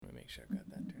sure I got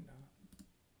that turned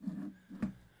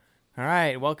on. All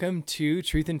right, welcome to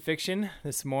Truth and Fiction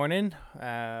this morning.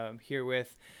 Here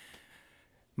with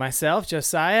myself,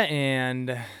 Josiah,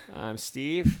 and I'm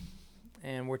Steve.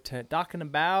 And we're talking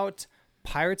about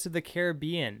Pirates of the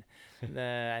Caribbean.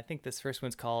 I think this first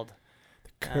one's called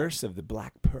The Curse of the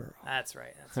Black Pearl. That's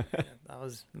right.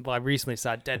 I recently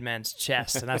saw Dead Man's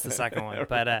Chest, and that's the second one.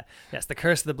 But yes, The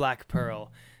Curse of the Black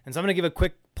Pearl. And so I'm going to give a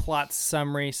quick plot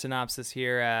summary synopsis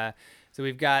here. So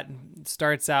we've got,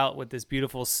 starts out with this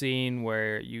beautiful scene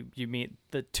where you meet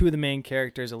the two of the main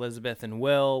characters, Elizabeth and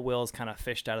Will. Will's kind of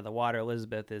fished out of the water.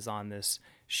 Elizabeth is on this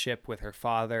ship with her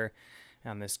father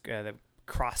on this the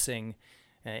crossing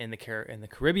in the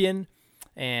Caribbean.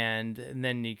 And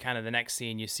then the next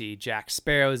scene, you see Jack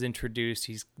Sparrow is introduced.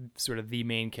 He's sort of the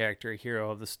main character,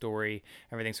 hero of the story.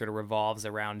 Everything sort of revolves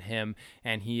around him.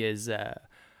 And he is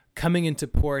coming into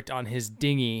port on his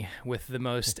dinghy with the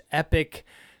most epic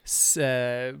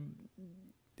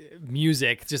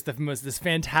music, just this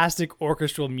fantastic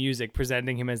orchestral music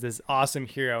presenting him as this awesome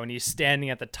hero, and he's standing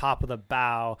at the top of the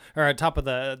bow, or at top of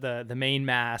the main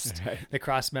mast, right. The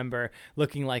cross member,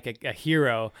 looking like a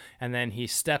hero, and then he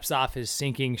steps off his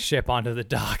sinking ship onto the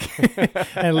dock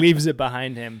and leaves it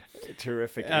behind him.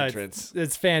 Terrific entrance.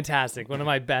 It's fantastic. One of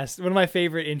my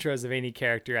favorite intros of any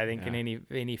character, I think, in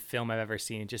any film I've ever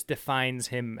seen. It just defines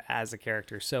him as a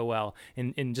character so well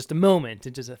in just a moment,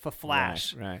 in just a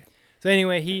flash. Right. So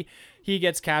anyway, he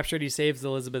gets captured. He saves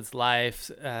Elizabeth's life.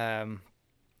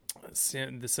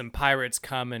 Some pirates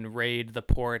come and raid the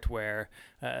port where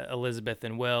Elizabeth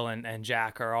and Will and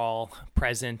Jack are all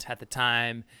present at the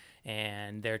time.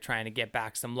 And they're trying to get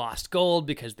back some lost gold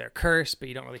because they're cursed, but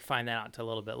you don't really find that out until a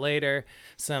little bit later.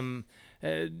 Some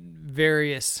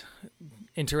various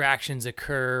interactions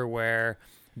occur where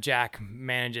Jack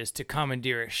manages to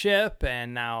commandeer a ship,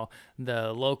 and now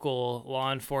the local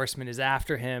law enforcement is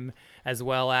after him, as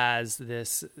well as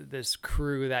this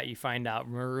crew that you find out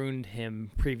marooned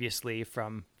him previously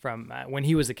from when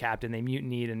he was a captain. They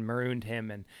mutinied and marooned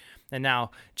him, and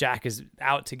now Jack is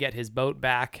out to get his boat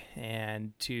back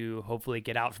and to hopefully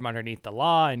get out from underneath the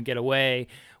law and get away,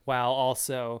 while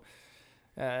also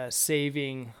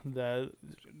saving the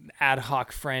ad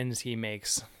hoc friends he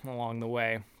makes along the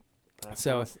way. That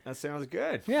sounds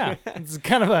good. Yeah, it's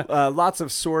kind of a lots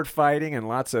of sword fighting and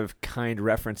lots of kind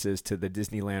references to the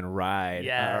Disneyland ride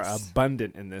are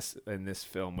abundant in this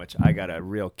film, which I got a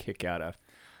real kick out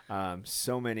of.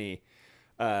 So many,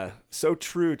 so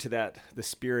true to the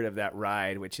spirit of that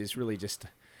ride, which is really just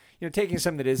taking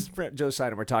something that is, for Josiah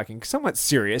and we're talking somewhat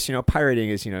serious. Pirating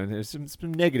is there's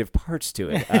some negative parts to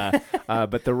it,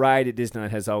 but the ride at Disneyland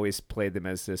has always played them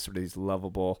as this sort of these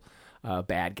lovable.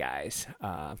 Bad guys.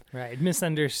 Right.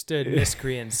 Misunderstood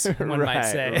miscreants, one might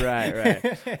say.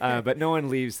 Right. But no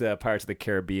one leaves the Pirates of the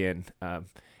Caribbean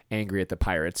angry at the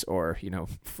pirates or,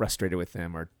 frustrated with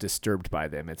them or disturbed by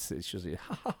them. It's usually,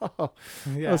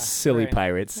 those silly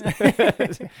pirates.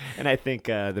 And I think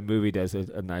the movie does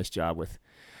a nice job with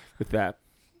that.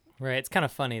 Right. It's kind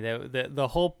of funny. The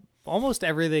whole... Almost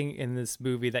everything in this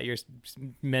movie that you're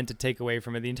meant to take away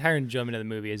from it, the entire enjoyment of the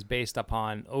movie is based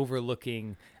upon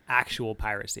overlooking actual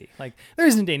piracy. Like, there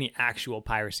isn't any actual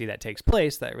piracy that takes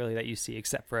place that you see,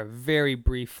 except for a very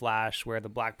brief flash where the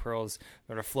Black Pearl's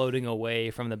sort of floating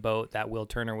away from the boat that Will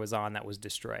Turner was on that was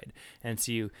destroyed. And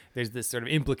so there's this sort of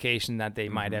implication that they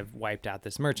might have wiped out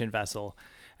this merchant vessel.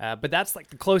 But that's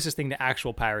like the closest thing to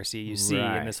actual piracy you see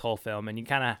in this whole film. And you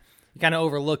kind of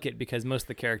overlook it because most of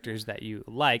the characters that you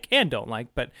like and don't like,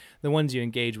 but the ones you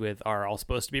engage with are all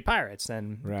supposed to be pirates.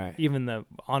 And even the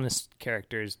honest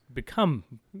characters become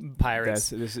pirates.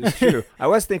 This is true. I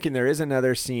was thinking there is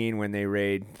another scene when they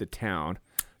raid the town.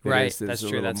 That's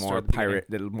true. That's more pirate,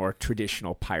 a little more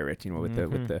traditional pirate,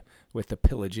 with the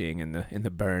pillaging and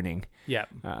the burning. Yeah.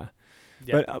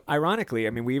 But ironically,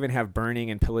 we even have burning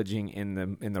and pillaging in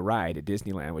the ride at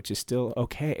Disneyland, which is still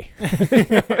okay.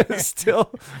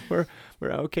 We're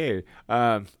okay.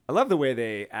 I love the way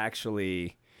they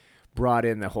actually brought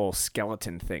in the whole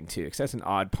skeleton thing too, because that's an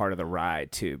odd part of the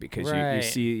ride too. Because you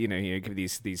see, you give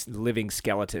these living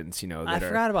skeletons, I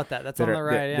forgot about that. That's on the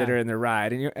ride, that are in the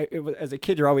ride. And as a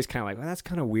kid, you're always kind of like, well, that's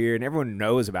kind of weird. And everyone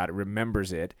knows about it,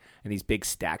 remembers it, and these big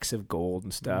stacks of gold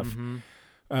and stuff. Mm-hmm.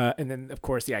 And then, of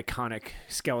course, the iconic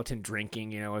skeleton drinking,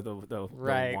 with the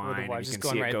wine. You just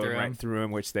can see it going right through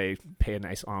him, which they pay a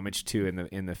nice homage to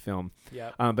in the film.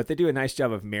 Yep. But they do a nice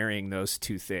job of marrying those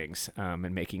two things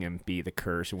and making them be the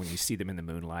curse. And when you see them in the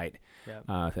moonlight,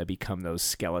 they become those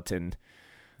skeleton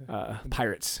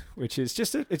pirates, which is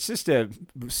just a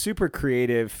super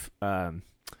creative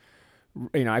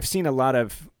I've seen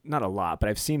not a lot, but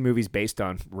I've seen movies based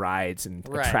on rides and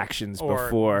attractions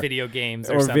before. Or video games.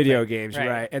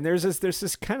 Right. And there's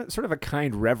this kind of sort of a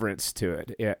kind reverence to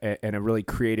it and a really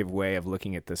creative way of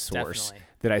looking at the source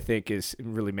that I think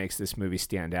really makes this movie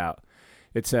stand out.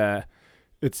 It's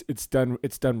done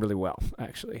really well,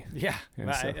 actually. Yeah,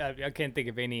 I can't think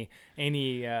of any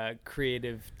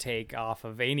creative take off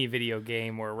of any video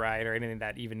game or ride or anything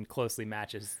that even closely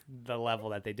matches the level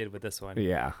that they did with this one.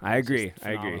 Yeah, I agree.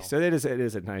 So it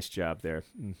is a nice job there.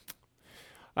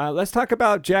 Let's talk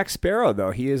about Jack Sparrow,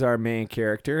 though. He is our main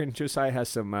character, and Josiah has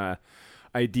some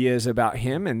ideas about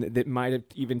him, and that might have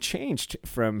even changed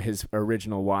from his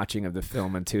original watching of the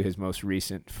film into his most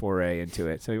recent foray into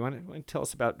it. So you want to tell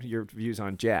us about your views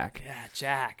on Jack?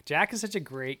 Yeah, Jack is such a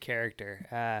great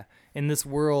character. In this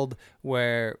world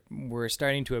where we're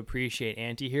starting to appreciate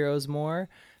anti-heroes more,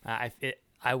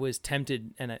 I was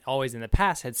tempted, and I always in the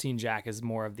past had seen Jack as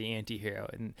more of the anti-hero,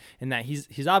 and in that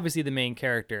he's obviously the main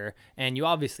character, and you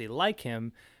obviously like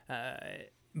him,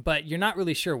 but you're not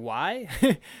really sure why.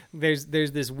 There's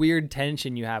this weird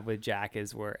tension you have with Jack,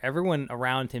 is where everyone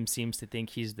around him seems to think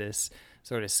he's this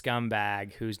sort of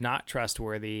scumbag who's not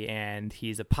trustworthy, and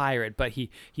he's a pirate, but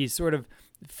he's sort of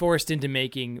forced into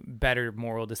making better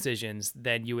moral decisions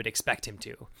than you would expect him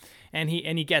to, and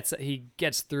he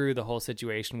gets through the whole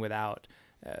situation without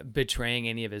betraying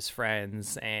any of his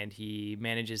friends, and he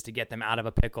manages to get them out of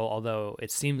a pickle, although it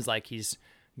seems like he's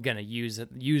gonna use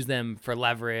them for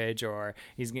leverage, or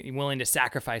he's willing to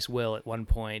sacrifice Will at one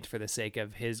point for the sake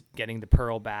of his getting the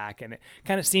pearl back, and it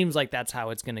kind of seems like that's how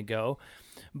it's gonna go.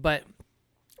 But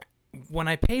when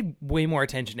I paid way more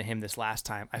attention to him this last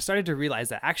time, I started to realize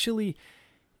that actually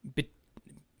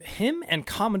him and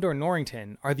Commodore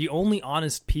Norrington are the only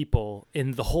honest people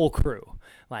in the whole crew.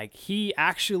 Like, he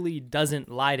actually doesn't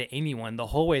lie to anyone the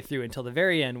whole way through until the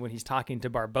very end, when he's talking to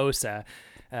Barbossa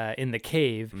in the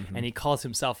cave, and he calls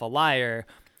himself a liar,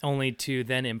 only to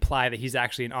then imply that he's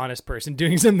actually an honest person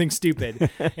doing something stupid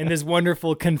in this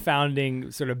wonderful,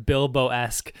 confounding, sort of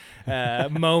Bilbo-esque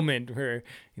moment where,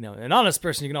 an honest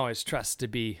person you can always trust to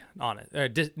be honest. Or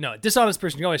dishonest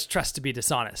person you can always trust to be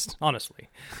dishonest, honestly.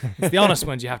 It's the honest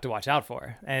ones you have to watch out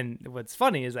for. And what's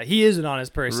funny is that he is an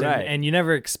honest person, and you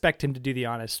never expect him to do the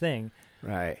honest thing.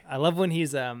 Right. I love when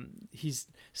he's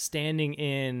standing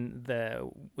in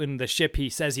the ship he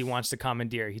says he wants to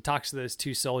commandeer. He talks to those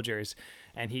two soldiers,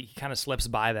 and he kind of slips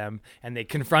by them, and they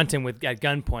confront him at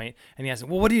gunpoint, and he asks,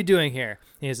 "Well, what are you doing here?"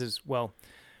 And he says, "Well,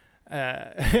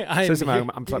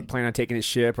 I'm planning on taking his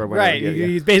ship," or whatever. Right.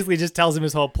 He basically just tells him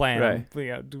his whole plan.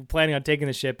 Right. Planning on taking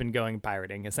the ship and going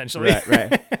pirating, essentially.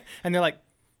 Right. And they're like,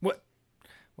 "What?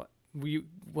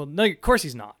 Well, no, of course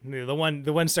he's not." The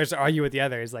one starts to argue with the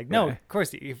other. He's like, "No, of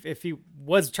course. If he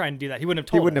was trying to do that, he wouldn't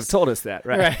have told us that,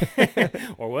 right?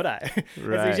 Or would I?"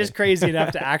 Right. He's just crazy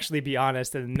enough to actually be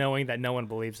honest, and knowing that no one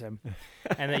believes him,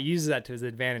 and that uses that to his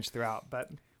advantage throughout.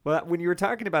 But when you were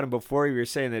talking about him before, you were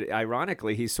saying that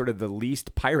ironically he's sort of the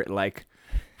least pirate-like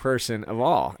person of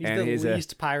all. He's the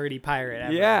least piratey pirate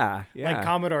ever. Yeah. Like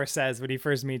Commodore says when he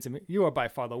first meets him, "You are by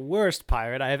far the worst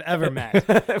pirate I have ever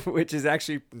met." Which is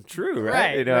actually true,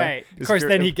 right? Right. Of course,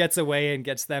 then he gets away and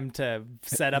gets them to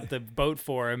set up the boat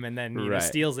for him, and then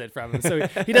steals it from him. So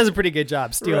he does a pretty good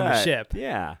job stealing the ship.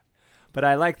 Yeah. But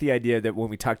I like the idea that when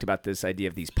we talked about this idea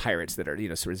of these pirates that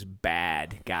are, sort of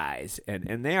bad guys,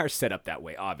 and they are set up that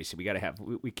way. Obviously,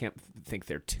 we can't think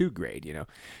they're too great,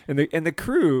 and the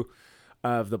crew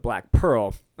of the Black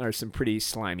Pearl are some pretty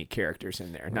slimy characters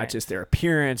in there. Not just their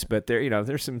appearance, but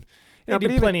there's some. They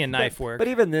do plenty of knife work. But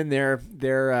even then,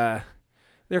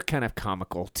 they're kind of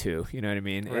comical too. You know what I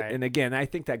mean? Right. And again, I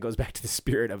think that goes back to the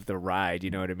spirit of the ride. You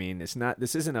know what I mean? This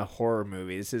isn't a horror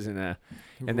movie. This isn't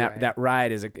that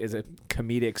ride is a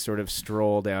comedic sort of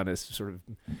stroll down a sort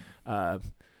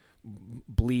of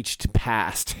bleached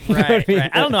past. Right.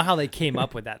 I don't know how they came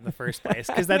up with that in the first place,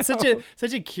 because that's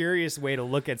such a curious way to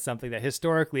look at something that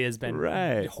historically has been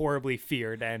horribly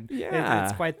feared, and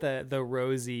it's quite the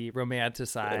rosy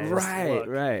romanticized look.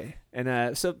 Right.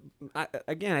 And so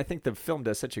again, I think the film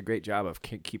does such a great job of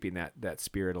keeping that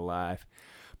spirit alive.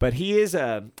 But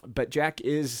Jack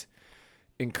is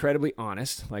incredibly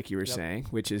honest, like you were saying,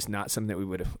 which is not something that we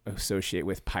would associate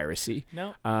with piracy.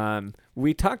 No.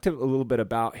 We talked a little bit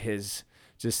about his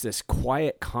just this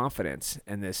quiet confidence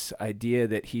and this idea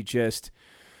that he just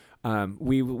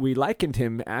we likened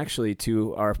him actually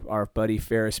to our buddy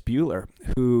Ferris Bueller,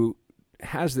 who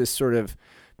has this sort of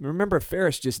remember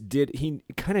Ferris just did. He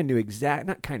kind of knew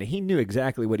he knew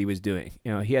exactly what he was doing.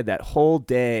 He had that whole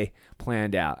day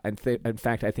planned out. And in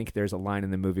fact, I think there's a line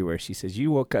in the movie where she says,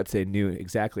 "You woke up today, knew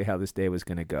exactly how this day was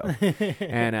going to go."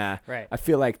 And right. I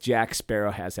feel like Jack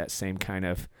Sparrow has that same kind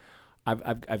of,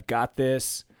 I've got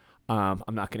this. I'm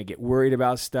not going to get worried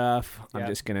about stuff. I'm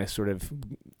just going to sort of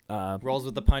rolls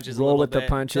with the punches. Roll with the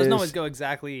punches. Doesn't always go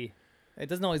exactly. It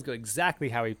doesn't always go exactly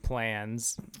how he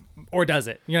plans, or does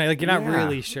it? You're not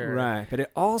really sure. Right, but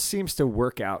it all seems to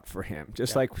work out for him.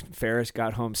 Just like Ferris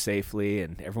got home safely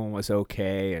and everyone was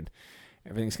okay and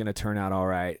everything's going to turn out all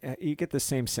right. You get the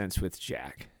same sense with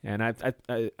Jack. And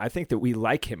I think that we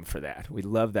like him for that. We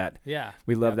love that. Yeah.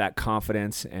 We love that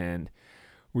confidence, and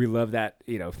we love that,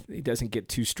 he doesn't get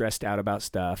too stressed out about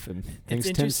stuff, and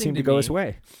things seem to go his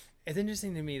way. It's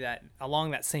interesting to me that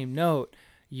along that same note,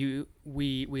 we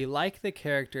like the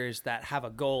characters that have a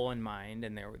goal in mind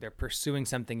and they're pursuing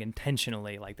something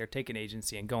intentionally, like they're taking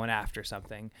agency and going after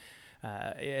something.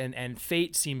 And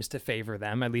fate seems to favor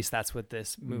them. At least that's what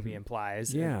this movie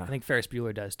implies. Yeah, I think Ferris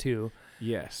Bueller does too.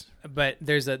 Yes, but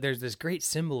there's this great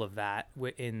symbol of that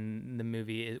in the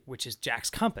movie, which is Jack's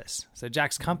compass. So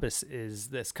Jack's compass is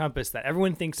this compass that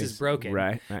everyone thinks is broken,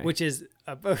 right. Which is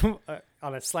on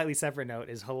a slightly separate note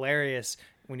is hilarious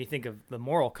when you think of the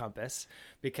moral compass,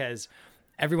 because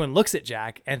everyone looks at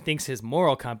Jack and thinks his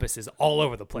moral compass is all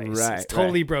over the place. Right, it's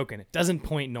totally broken. It doesn't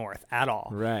point north at all.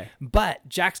 Right. But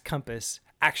Jack's compass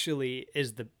actually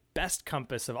is the best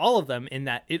compass of all of them in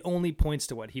that it only points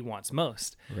to what he wants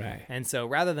most. Right. And so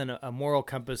rather than a moral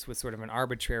compass with sort of an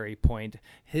arbitrary point,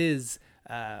 his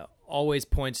always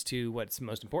points to what's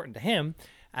most important to him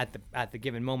at the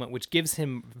given moment, which gives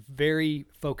him very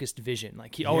focused vision.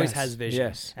 Like he always has vision.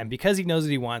 Yes. And because he knows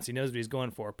what he wants, he knows what he's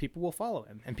going for, people will follow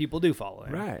him, and people do follow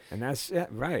him. Right. And that's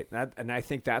right. And I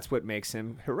think that's what makes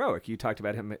him heroic. You talked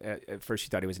about him at first, you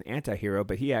thought he was an anti-hero,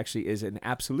 but he actually is an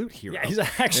absolute hero. Yeah, he's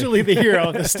actually the hero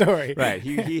of the story. Right.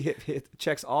 He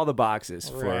checks all the boxes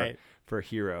for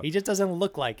hero. He just doesn't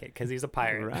look like it because he's a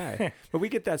pirate. Right. But we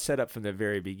get that set up from the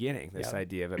very beginning, this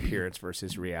idea of appearance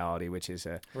versus reality, which is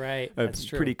a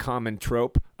pretty common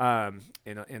trope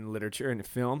in literature and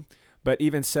film. But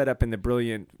even set up in the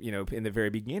brilliant, in the very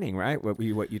beginning, right? What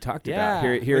you talked about.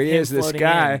 Here he is, this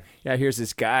guy. In. Yeah, here's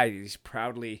this guy. He's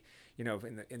proudly,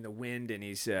 in the wind, and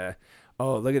he's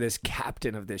look at this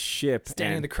captain of this ship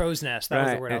standing in the crow's nest. That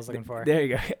was the word I was looking for. There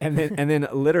you go. And then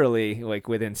literally, like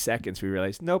within seconds, we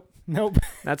realized, nope,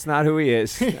 that's not who he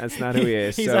is. That's not who he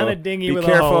is. He's on a dinghy with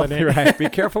a hole in it. Right. Be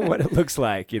careful what it looks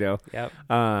like. Yep.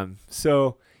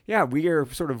 So yeah, we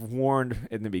are sort of warned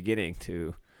in the beginning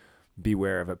to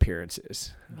beware of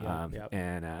appearances.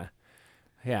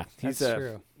 He's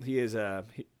true.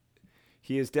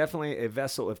 He is definitely a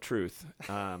vessel of truth,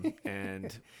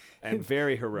 and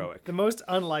very heroic. The most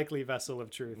unlikely vessel of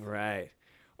truth. Right.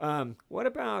 What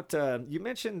about, you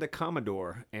mentioned the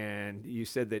Commodore, and you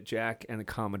said that Jack and the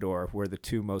Commodore were the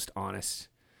two most honest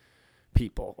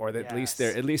people, or that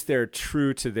at least they're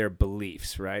true to their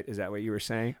beliefs, right? Is that what you were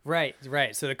saying? Right.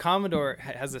 So the Commodore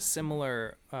has a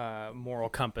similar moral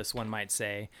compass, one might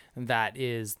say, that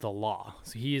is the law.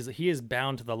 So he is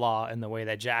bound to the law in the way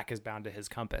that Jack is bound to his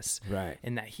compass, right?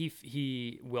 In that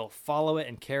he will follow it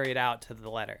and carry it out to the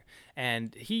letter.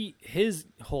 And his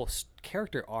whole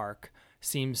character arc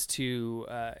seems to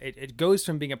it goes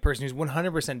from being a person who's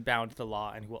 100% bound to the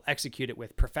law and who will execute it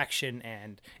with perfection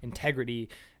and integrity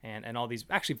and all these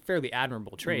actually fairly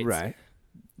admirable traits, right,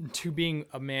 to being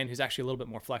a man who's actually a little bit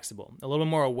more flexible, a little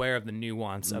more aware of the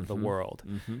nuance of the world.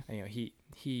 And,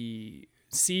 he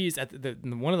sees at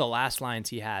one of the last lines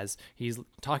he's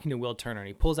talking to Will Turner, and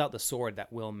he pulls out the sword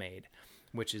that Will made,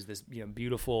 which is this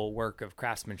beautiful work of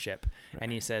craftsmanship,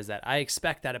 and he says that I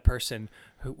expect that a person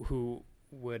who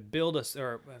would build us,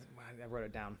 or I wrote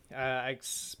it down.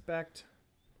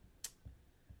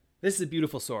 This is a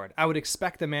beautiful sword. I would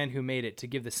expect the man who made it to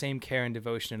give the same care and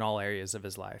devotion in all areas of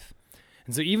his life.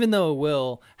 And so even though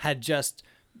Will had just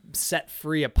set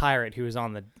free a pirate who was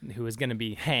going to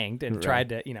be hanged and tried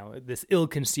to, this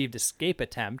ill-conceived escape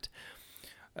attempt,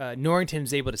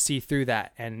 Norrington's able to see through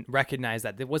that and recognize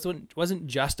that it wasn't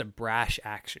just a brash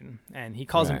action. And he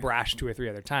calls him brash 2 or 3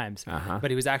 other times, but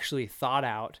he was actually thought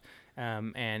out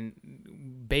and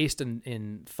based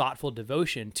in thoughtful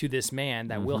devotion to this man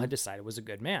that Will had decided was a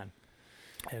good man.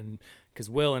 And because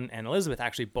Will and Elizabeth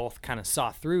actually both kind of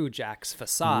saw through Jack's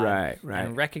facade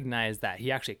and recognized that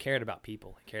he actually cared about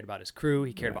people. He cared about his crew.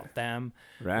 He cared about them.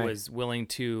 Was willing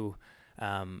to,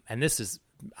 and this is,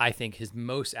 I think, his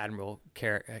most admirable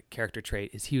character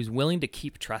trait is he was willing to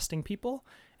keep trusting people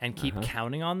and keep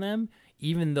counting on them,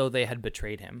 even though they had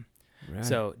betrayed him. Right.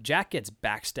 So Jack gets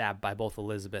backstabbed by both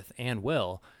Elizabeth and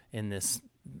Will in this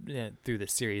through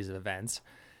this series of events.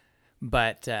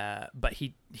 But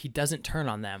he doesn't turn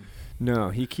on them. No,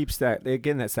 he keeps that.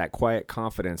 Again, that's that quiet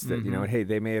confidence that, hey,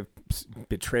 they may have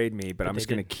betrayed me, but I'm just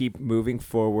going to keep moving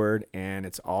forward, and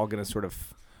it's all going to sort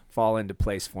of fall into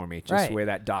place for me. Just the way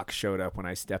that dock showed up when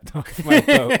I stepped off my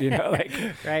boat,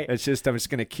 right. It's just, I'm just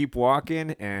going to keep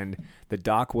walking, and the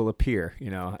dock will appear,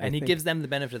 And he gives them the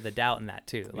benefit of the doubt in that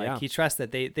too. He trusts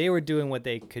that they were doing what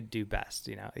they could do best.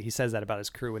 He says that about his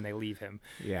crew when they leave him.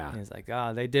 Yeah. And he's like,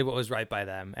 they did what was right by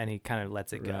them, and he kind of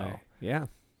lets it go. Right. Yeah.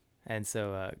 And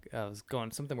so I was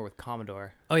going something more with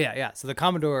Commodore. Oh, yeah. So the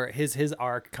Commodore, his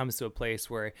arc comes to a place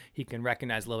where he can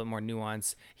recognize a little bit more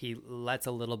nuance. He lets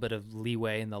a little bit of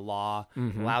leeway in the law,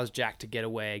 allows Jack to get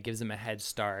away, gives him a head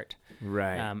start.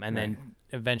 Right. And then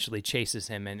eventually chases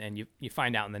him. And you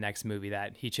find out in the next movie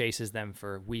that he chases them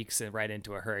for weeks and right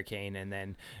into a hurricane. And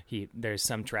then there's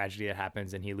some tragedy that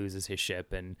happens and he loses his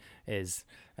ship and is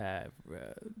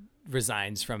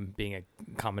resigns from being a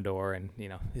Commodore, and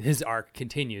his arc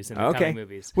continues in the coming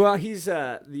movies. Well, he's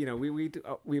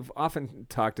we've often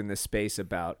talked in this space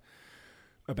about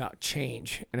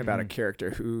change and about a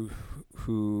character who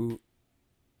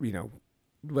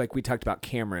like we talked about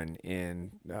Cameron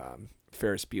in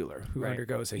Ferris Bueller, who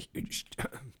undergoes a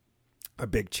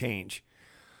big change.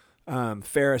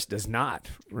 Ferris does not.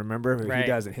 Remember, he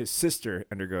doesn't. His sister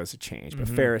undergoes a change, but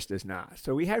Ferris does not.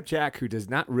 So we have Jack, who does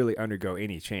not really undergo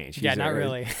any change. Not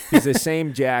really. He's the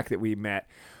same Jack that we met.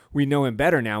 We know him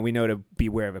better now. We know to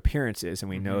beware of appearances, and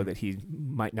we know that he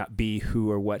might not be who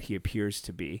or what he appears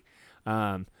to be.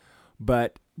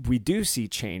 But we do see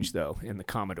change, though, in the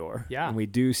Commodore. Yeah. And we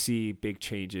do see big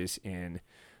changes in,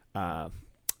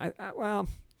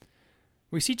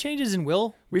 we see changes in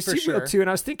Will. We see Will too, and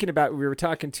I was thinking about, we were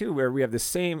talking too, where we have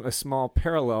a small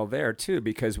parallel there too,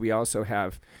 because we also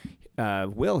have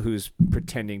Will, who's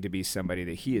pretending to be somebody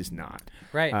that he is not.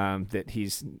 Right. That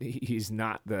he's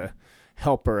not the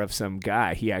helper of some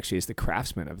guy. He actually is the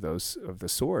craftsman of the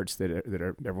swords that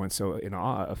are everyone's so in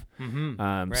awe of.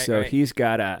 He's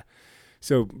got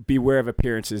So beware of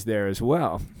appearances there as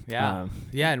well. Yeah,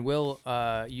 and Will,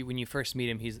 when you first meet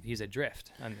him, he's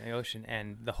adrift on the ocean,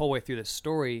 and the whole way through the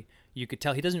story, you could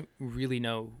tell he doesn't really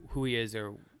know who he is,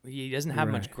 or he doesn't have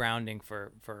much grounding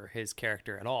for his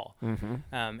character at all.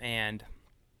 And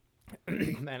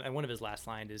one of his last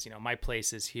lines is, my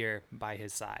place is here by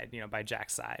his side, by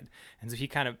Jack's side. And so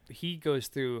he goes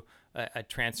through a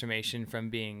transformation from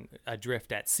being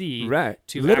adrift at sea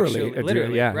to literally,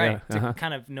 to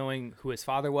kind of knowing who his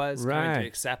father was, coming to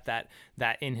accept that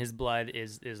in his blood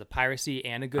is a piracy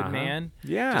and a good man,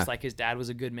 just like his dad was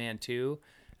a good man too.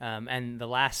 And the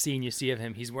last scene you see of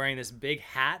him, he's wearing this big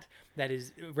hat that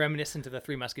is reminiscent of the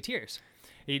Three Musketeers.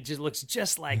 He just looks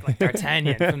just like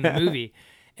D'Artagnan from the movie.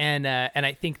 And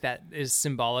I think that is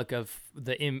symbolic of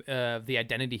the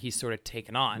identity he's sort of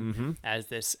taken on as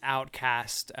this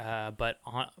outcast, but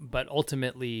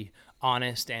ultimately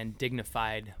honest and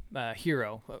dignified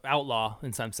hero, outlaw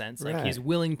in some sense. Like he's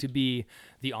willing to be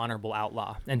the honorable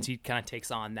outlaw, and he kind of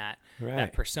takes on that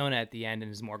persona at the end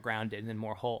and is more grounded and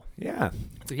more whole. Yeah.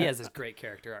 So he has this great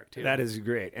character arc too. That is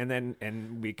great, and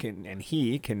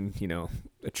he can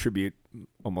attribute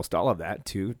almost all of that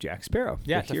to Jack Sparrow,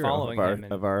 the hero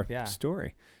of our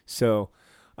story. So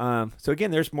again,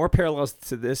 there's more parallels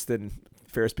to this than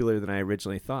Ferris Bueller than I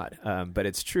originally thought. But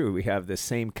it's true. We have the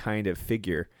same kind of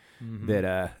figure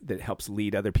that helps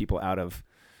lead other people out of,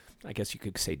 I guess you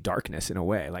could say, darkness in a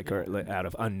way, or out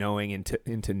of unknowing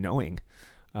into knowing.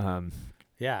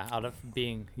 Out of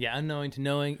being unknowing to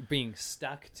knowing, being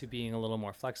stuck to being a little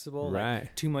more flexible,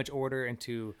 like too much order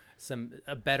into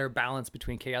a better balance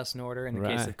between chaos and order in the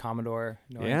case of Commodore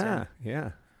Norrington.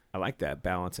 Yeah. I like that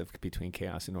balance between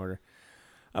chaos and order.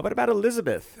 But about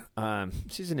Elizabeth,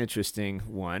 she's an interesting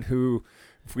one who,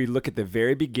 if we look at the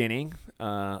very beginning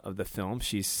of the film,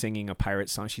 she's singing a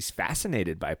pirate song. She's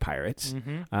fascinated by pirates.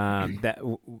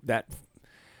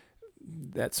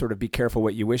 That sort of be careful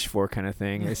what you wish for kind of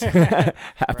thing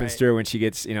happens to her when she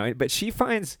gets,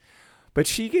 but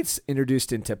she gets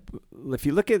introduced into, if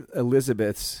you look at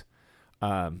Elizabeth's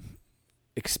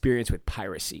experience with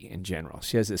piracy in general,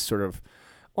 she has this sort of,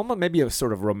 almost maybe a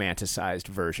sort of romanticized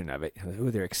version of it.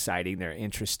 Ooh, they're exciting, they're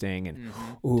interesting, and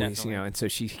and so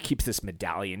she keeps this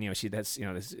medallion. She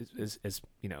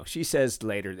says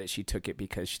later that she took it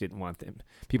because she didn't want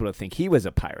people to think he was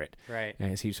a pirate. Right.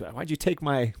 And he's like, "Why'd you take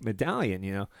my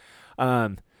medallion?"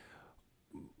 But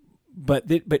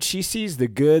she sees the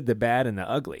good, the bad, and the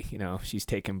ugly. She's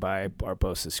taken by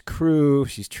Barbossa's crew.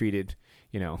 She's treated,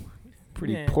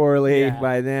 pretty poorly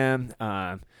by them.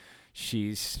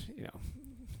 she's,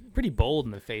 pretty bold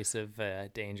in the face of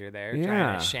danger there,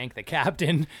 trying to shank the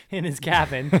captain in his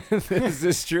cabin. This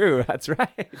is true. That's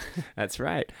right. That's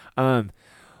right. But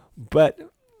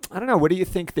I don't know. What do you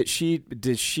think that she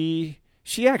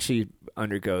actually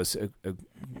undergoes a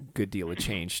good deal of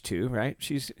change too, right?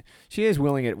 She is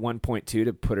willing at one point too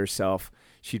to put herself.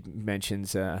 She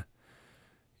mentions, when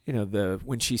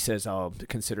she says, "I'll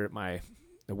consider it my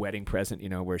wedding present,"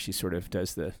 where she sort of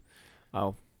does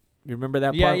you remember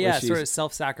that part? Yeah, sort of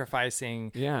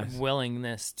self-sacrificing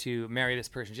willingness to marry this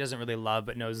person she doesn't really love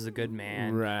but knows is a good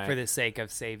man for the sake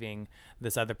of saving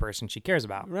this other person she cares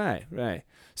about. Right.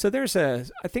 So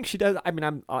I think she does. I mean,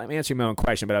 I'm answering my own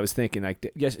question, but I was thinking,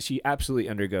 like, yes, she absolutely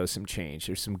undergoes some change.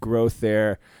 There's some growth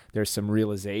there. There's some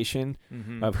realization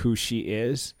of who she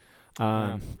is.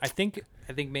 I think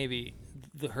maybe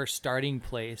her starting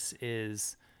place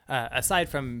is, aside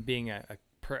from being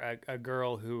a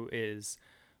girl who is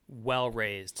well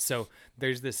raised. So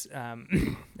there's this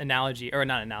analogy, or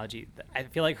not analogy. I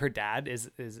feel like her dad is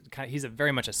kind of, he's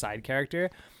very much a side character,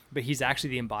 but he's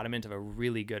actually the embodiment of a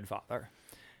really good father.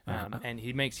 And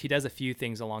he does a few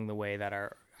things along the way that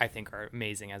I think are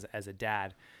amazing as a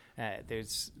dad.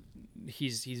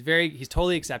 He's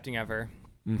totally accepting of her.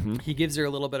 Mm-hmm. He gives her a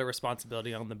little bit of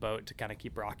responsibility on the boat to kind of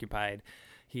keep her occupied.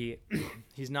 He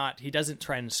doesn't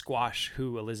try and squash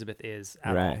who Elizabeth is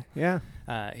at all. Yeah.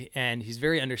 And he's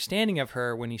very understanding of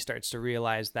her when he starts to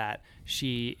realize that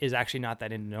she is actually not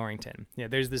that into Norrington.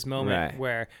 There's this moment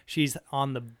where she's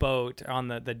on the boat, on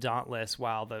the Dauntless,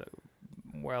 while the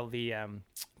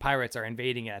pirates are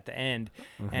invading it at the end,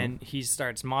 and he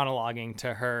starts monologuing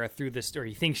to her through this, or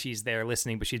he thinks she's there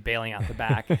listening, but she's bailing out the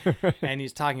back. And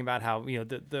he's talking about how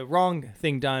the wrong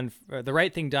thing done, or the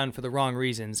right thing done for the wrong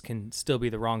reasons can still be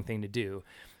the wrong thing to do.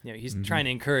 He's trying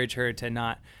to encourage her to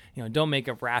not, don't make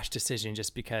a rash decision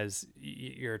just because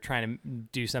you're trying to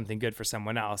do something good for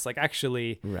someone else. Like,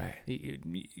 actually,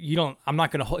 you don't. I'm not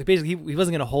going to hold. Basically, he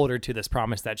wasn't going to hold her to this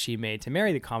promise that she made to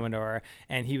marry the Commodore,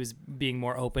 and he was being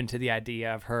more open to the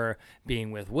idea of her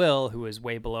being with Will, who is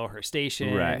way below her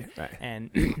station. Right. And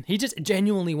he just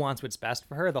genuinely wants what's best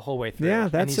for her the whole way through.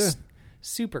 Yeah, he's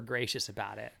super gracious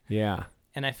about it. Yeah.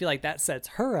 And I feel like that sets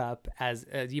her up as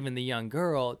even the young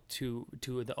girl to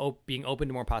being open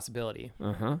to more possibility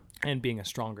and being a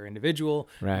stronger individual,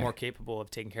 more capable of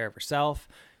taking care of herself.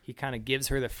 He kind of gives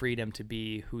her the freedom to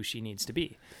be who she needs to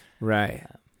be. Right.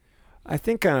 I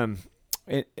think I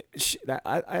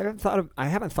haven't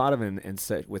thought of him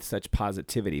with such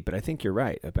positivity, but I think you're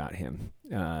right about him.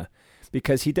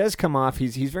 Because he does come off,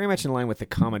 he's very much in line with the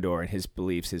Commodore and his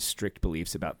beliefs, his strict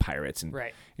beliefs about pirates,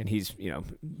 and he's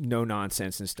no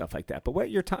nonsense and stuff like that. But what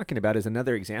you're talking about is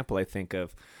another example, I think,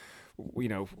 of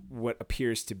what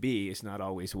appears to be is not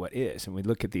always what is. And we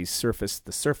look at the surface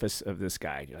of this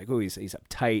guy. You're like, oh, he's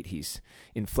uptight, he's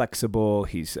inflexible,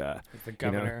 he's the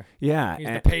governor, he's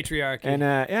the patriarch, and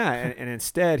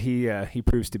instead he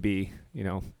proves to be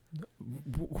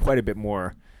quite a bit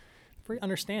more. Very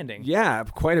understanding. Yeah,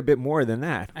 quite a bit more than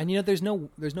that. And there's no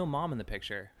mom in the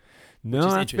picture. No,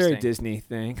 that's a very Disney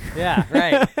thing. Yeah,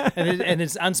 right. and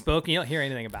it's unspoken. You don't hear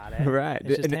anything about it. Right.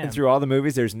 And through all the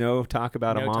movies, there's no talk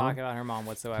about a mom. No talk about her mom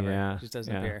whatsoever. Yeah. It just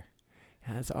doesn't appear.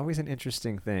 Yeah, it's always an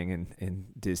interesting thing in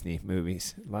Disney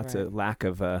movies. Lots of lack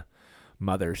of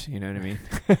mothers. You know what I mean?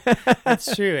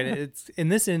 That's true. And it's in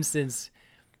this instance,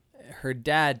 her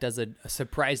dad does a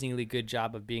surprisingly good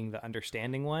job of being the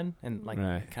understanding one and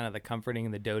kind of the comforting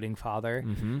and the doting father,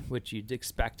 which you'd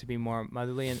expect to be more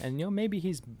motherly. And maybe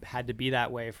he's had to be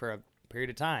that way for a period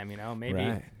of time.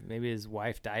 Maybe his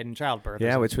wife died in childbirth.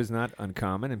 Yeah, which was not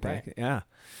uncommon. In fact, I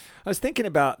was thinking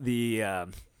about the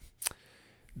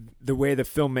way the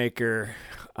filmmaker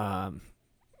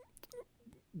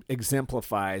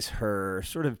exemplifies her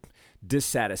sort of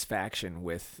dissatisfaction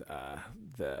with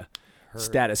the her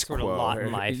status quo, lot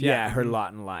in life. Her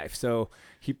lot in life. So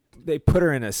they put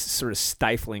her in a sort of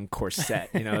stifling corset,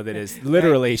 that is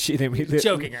literally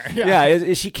choking her.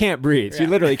 Yeah, she can't breathe. She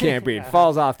literally can't breathe.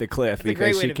 Falls off the cliff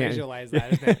because she can't visualize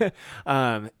that, isn't it?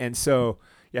 And so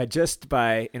just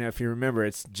by if you remember,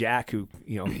 it's Jack who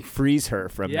frees her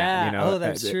from that. Oh,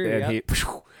 that's true.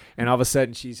 And all of a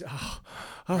sudden she's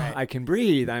I can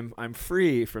breathe. I'm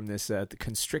free from this the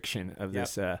constriction of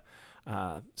this.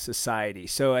 Society.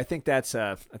 So I think that's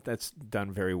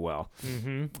done very well.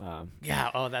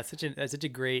 That's such a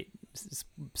great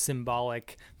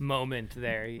symbolic moment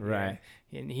there. Right.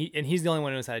 And he's the only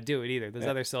one who knows how to do it either. Those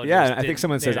other soldiers. Yeah, I think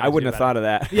someone says, I wouldn't have thought of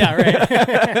that. Yeah, right.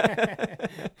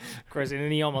 Of course, and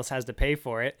then he almost has to pay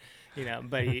for it.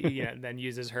 But he then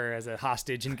uses her as a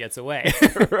hostage and gets away.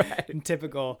 Right. In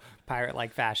typical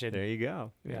pirate-like fashion. There you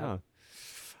go. Yeah.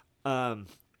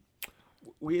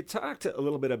 We had talked a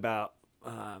little bit about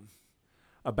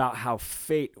how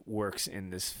fate works in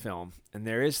this film, and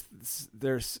there's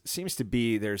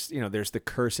the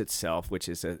curse itself, which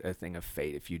is a thing of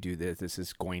fate. If you do this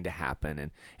is going to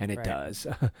happen, and it Right. does.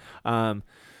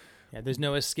 There's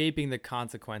no escaping the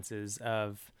consequences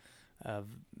of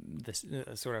this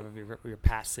sort of your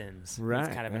past sins. Right,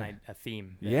 It's kind of right. a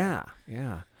theme. Yeah.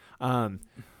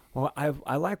 Well,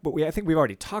 I like what I think we've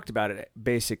already talked about it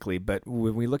basically, but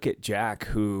when we look at Jack,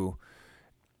 who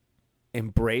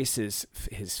embraces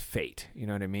his fate, you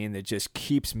know what I mean? That just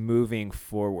keeps moving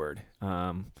forward,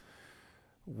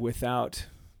 without,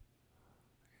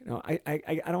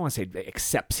 I don't want to say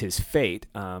accepts his fate,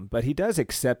 but he does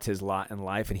accept his lot in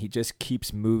life, and he just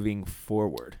keeps moving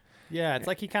forward. Yeah, it's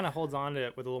like he kind of holds on to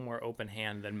it with a little more open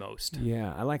hand than most.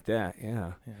 Yeah, I like that.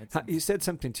 Yeah. You said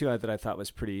something too that I thought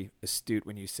was pretty astute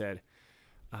when you said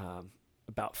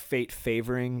about fate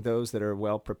favoring those that are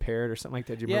well prepared or something like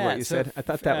that. Do you remember what you said? I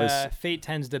thought that was... Fate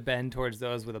tends to bend towards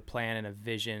those with a plan and a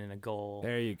vision and a goal.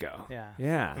 There you go. Yeah.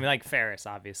 Yeah. I mean, like Ferris,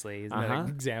 obviously, is another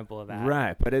example of that.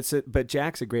 Right, but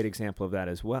Jack's a great example of that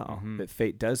as well, Mm-hmm. that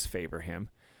fate does favor him.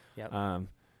 Yep.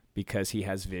 Because he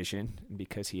has vision,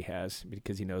 because he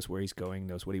knows where he's going,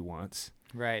 knows what he wants.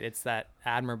 Right. It's that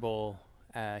admirable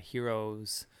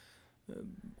hero's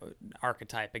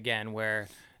archetype again, where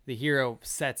the hero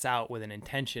sets out with an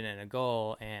intention and a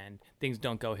goal, and things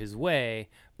don't go his way,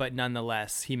 but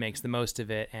nonetheless he makes the most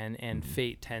of it, and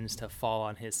fate tends to fall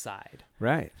on his side.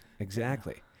 Right.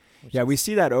 Exactly. Yeah, we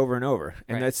see that over and over,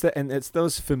 and Right. it's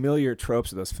those familiar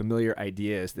tropes, those familiar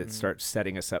ideas that start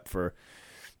setting us up for.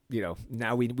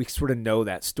 Now we sort of know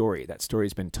that story. That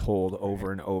story's been told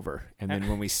over and over, and then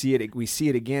when we see it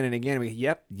again and again.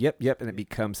 Yep, and it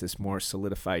becomes this more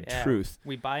solidified truth.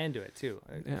 We buy into it too.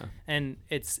 Yeah, and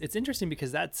it's interesting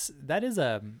because it's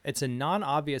a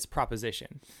non-obvious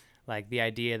proposition, like the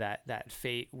idea that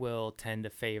fate will tend to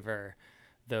favor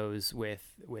those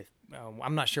with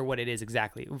I'm not sure what it is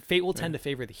exactly. Fate will tend to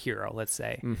favor the hero. Let's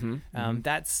say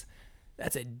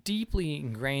that's a deeply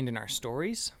ingrained in our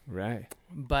stories. Right.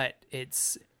 But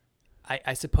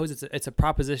I suppose it's a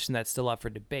proposition that's still up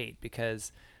for debate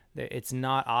because it's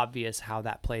not obvious how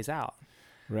that plays out.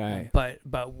 Right. But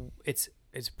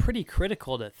it's pretty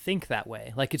critical to think that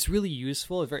way. Like, it's really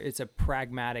useful. It's a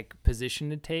pragmatic position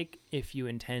to take if you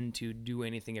intend to do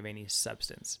anything of any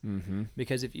substance. Mm-hmm.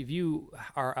 Because if you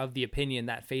are of the opinion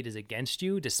that fate is against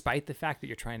you, despite the fact that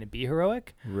you're trying to be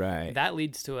heroic, right, that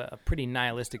leads to a pretty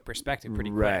nihilistic perspective pretty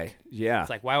quick. Right. Yeah. It's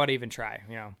like, why would I even try?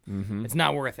 It's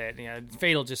not worth it.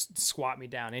 Fate will just squat me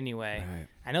down anyway. Right.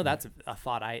 I know that's a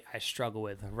thought I struggle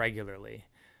with regularly,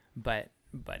 but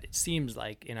it seems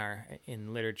like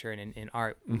in literature and in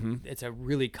art, it's a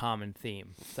really common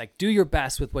theme. It's like, do your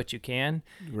best with what you can,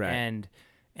 right,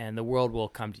 and the world will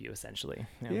come to you eventually.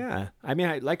 Yeah, I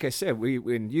mean, like I said, we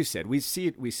see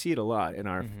it a lot in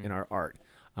our art.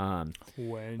 When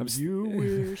you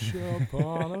wish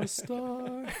upon a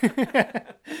star.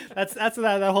 that's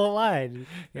that whole line.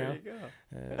 There you go.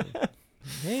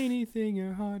 Anything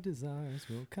your heart desires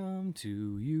will come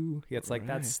to you. Yeah, it's like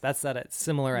that's that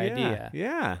similar idea.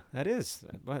 Yeah, that is.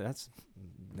 Well,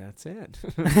 that's it.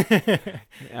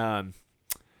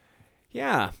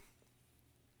 Yeah.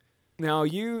 Now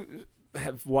you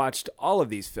have watched all of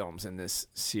these films in this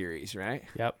series, right?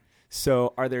 Yep.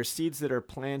 So, are there seeds that are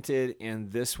planted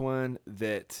in this one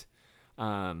that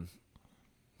what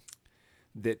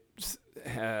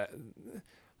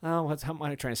am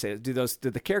I trying to say? Do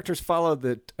the characters follow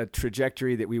the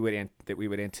trajectory that we would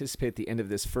anticipate at the end of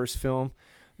this first film,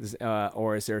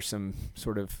 or is there some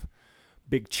sort of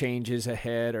big changes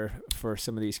ahead, or for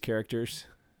some of these characters?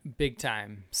 Big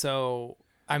time. So,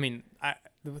 I mean,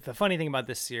 the funny thing about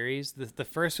this series, the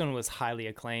first one was highly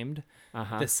acclaimed.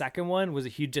 The second one was a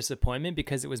huge disappointment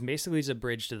because it was basically just a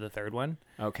bridge to the third one.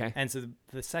 Okay. And so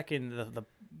the second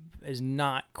is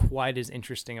not quite as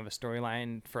interesting of a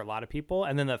storyline for a lot of people.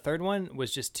 And then the third one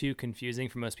was just too confusing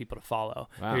for most people to follow.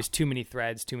 Wow. There's too many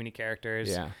threads, too many characters.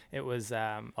 Yeah. It was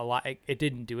a lot. It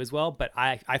didn't do as well, but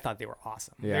I thought they were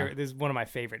awesome. Yeah. This is one of my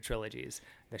favorite trilogies.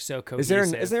 They're so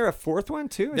cohesive. Is there a fourth one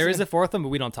too? There is a fourth one, but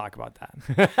we don't talk about that.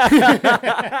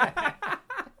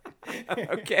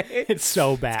 Okay. It's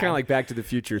so bad. It's kind of like Back to the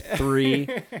Future 3,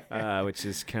 which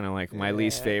is kind of like my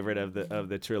least favorite of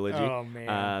the trilogy. Oh,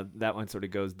 man. That one sort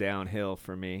of goes downhill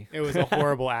for me. It was a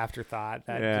horrible afterthought.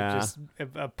 Just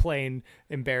a plain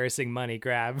embarrassing money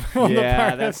grab.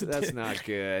 Yeah, that's not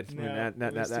good. No,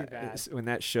 when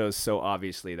that shows so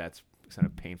obviously, that's kind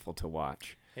of painful to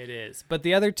watch. It is. But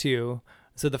the other two,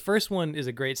 so the first one is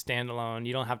a great standalone.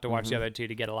 You don't have to watch the other two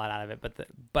to get a lot out of it.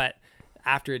 But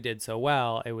after it did so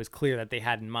well, it was clear that they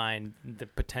had in mind the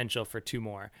potential for 2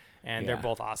 more. And they're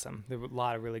both awesome. There were a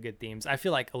lot of really good themes. I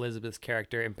feel like Elizabeth's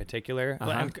character in particular,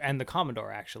 and the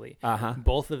Commodore actually,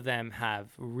 both of them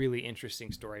have really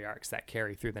interesting story arcs that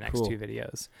carry through the next 2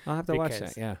 videos. I'll have to watch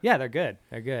that, Yeah, they're good.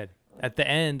 They're good. At the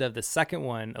end of the second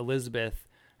one, Elizabeth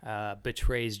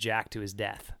betrays Jack to his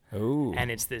death. Ooh. And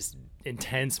it's this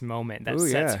intense moment that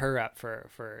sets her up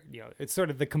for it's sort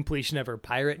of the completion of her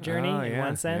pirate journey in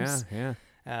one sense.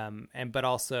 But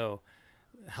also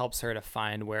helps her to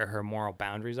find where her moral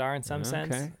boundaries are in some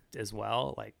sense as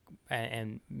well. Like,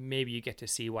 and maybe you get to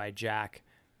see why Jack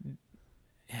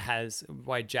is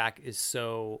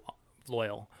so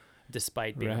loyal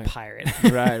despite being a pirate.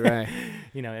 right.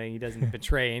 He doesn't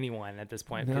betray anyone at this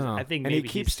point. No. I think and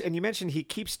maybe and you mentioned he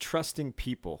keeps trusting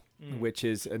people, which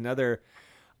is another,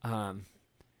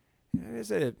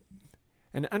 there's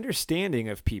an understanding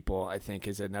of people, I think,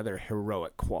 is another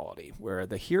heroic quality where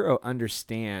the hero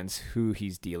understands who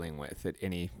he's dealing with at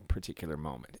any particular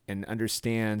moment and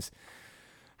understands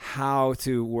how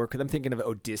to work with. I'm thinking of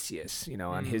Odysseus,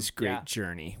 on his great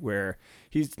journey, where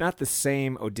he's not the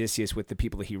same Odysseus with the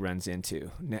people that he runs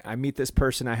into. I meet this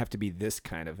person, I have to be this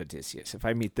kind of Odysseus. If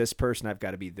I meet this person, I've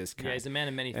got to be this kind. Yeah, he's a man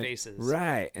of many faces.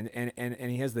 Right.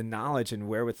 And he has the knowledge and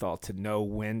wherewithal to know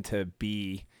when to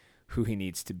be who he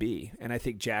needs to be. And I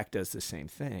think Jack does the same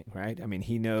thing, right? I mean,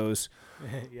 he knows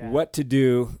what to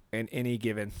do in any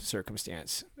given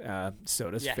circumstance.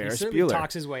 So does Ferris he certainly Bueller.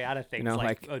 Talks his way out of things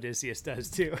like Odysseus does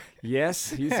too. Yes,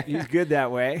 he's good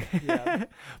that way.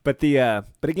 But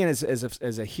again,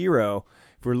 as a hero,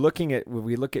 if when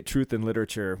we look at truth in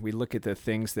literature, we look at the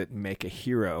things that make a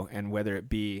hero, and whether it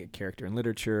be a character in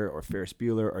literature or Ferris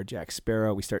Bueller or Jack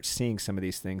Sparrow, we start seeing some of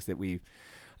these things that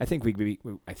I think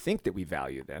that we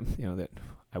value them. That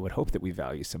I would hope that we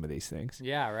value some of these things.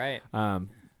 Yeah, right.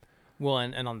 Well,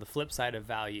 and on the flip side of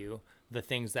value, the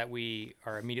things that we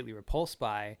are immediately repulsed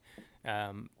by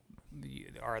are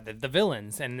the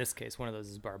villains. And in this case, one of those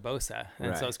is Barbossa.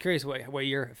 And so I was curious what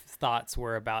your thoughts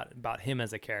were about him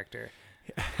as a character.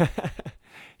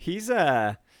 He is,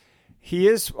 I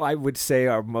would say,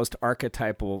 our most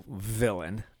archetypal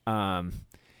villain.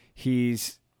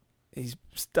 He's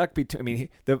stuck between. I mean,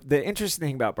 the interesting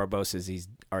thing about Barbossa is he's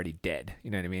already dead.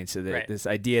 You know what I mean? So this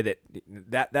idea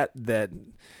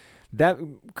that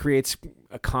creates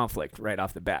a conflict right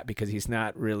off the bat, because he's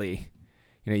not really.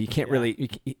 You can't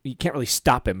really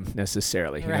stop him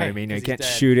necessarily. You know what I mean? You can't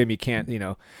shoot him. You can't.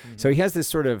 Mm-hmm. So he has this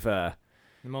sort of. The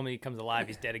moment he comes alive,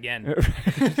 he's dead again.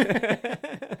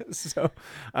 So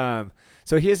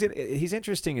he's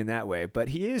interesting in that way, but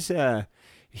he is.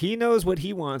 He knows what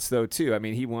he wants, though, too. I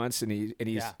mean, he wants, and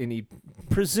he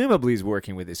presumably is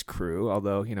working with his crew.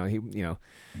 Although, there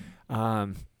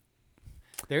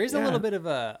is a little bit of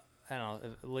a, I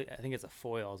don't know, I think it's a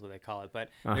foil is what they call it, but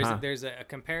there's a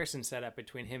comparison set up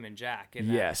between him and Jack.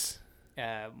 Yes.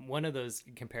 One of those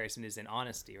comparison is in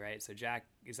honesty, right? So Jack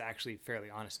is actually fairly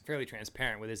honest, fairly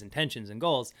transparent with his intentions and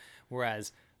goals,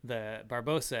 whereas the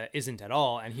Barbossa isn't at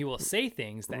all, and he will say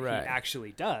things that he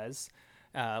actually does.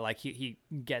 Like he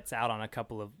gets out on a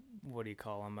couple of, what do you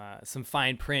call them? Some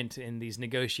fine print in these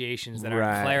negotiations that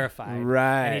aren't clarified.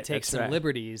 Right. And he takes some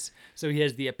liberties. So he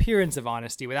has the appearance of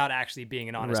honesty without actually being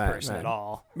an honest person at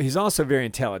all. He's also very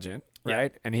intelligent,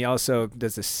 right? And he also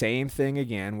does the same thing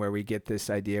again, where we get this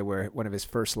idea where one of his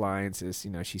first lines is,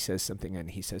 she says something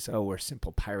and he says, "Oh, we're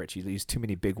simple pirates. You use too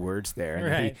many big words there."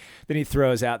 And then he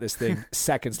throws out this thing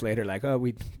seconds later, like, "Oh,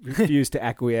 we refuse to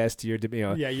acquiesce to your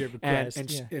your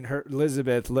request. And her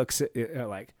Elizabeth looks at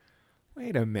like,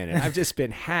 wait a minute, I've just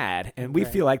been had. And we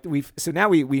feel like so now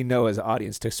we know as an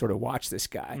audience to sort of watch this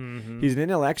guy. Mm-hmm. He's an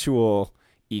intellectual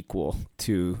equal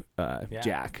to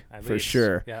Jack, for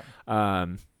sure. Yeah.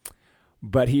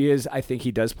 But he is, I think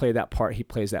he does play that part. He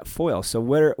plays that foil. So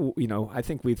I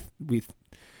think we've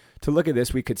to look at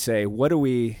this, we could say, what do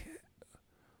we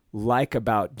like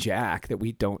about Jack that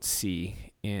we don't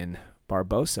see in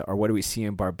Barbossa, or what do we see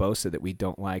in Barbossa that we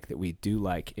don't like that we do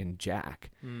like in Jack?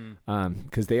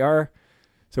 Because they are.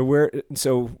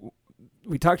 So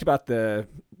we talked about the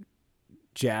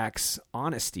Jack's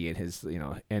honesty and his,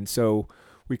 and so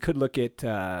we could look at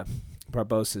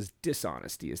Barbossa's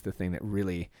dishonesty as the thing that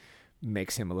really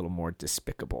makes him a little more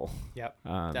despicable. Yep,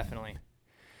 definitely.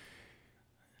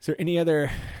 Is there any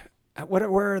other?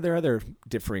 Where are there other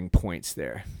differing points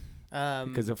there?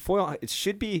 Because a foil, it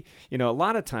should be, a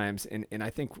lot of times, and I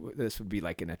think this would be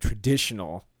like in a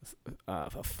traditional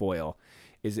a foil,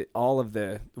 is that all of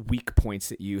the weak points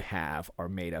that you have are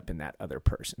made up in that other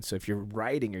person. So if you're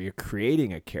writing or you're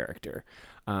creating a character,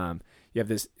 you have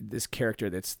this character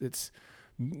that's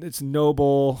it's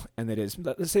noble, and that is,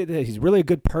 let's say that he's really a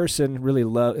good person,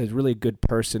 is really a good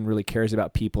person, really cares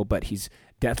about people, but he's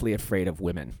deathly afraid of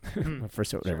women.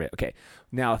 First, whatever. Sure. Okay.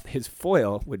 Now his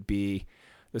foil would be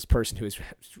this person who is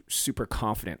super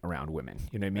confident around women.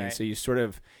 You know what I mean? Right. So you sort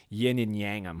of yin and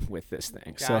yang them with this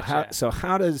thing. Gotcha. So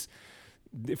how does,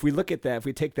 if we look at that, if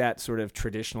we take that sort of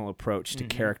traditional approach to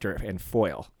character and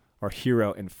foil, or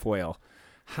hero and foil,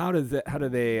 how do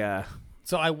they?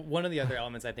 So one of the other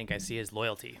elements I think I see is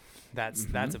loyalty. That's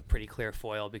a pretty clear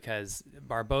foil, because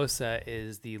Barbossa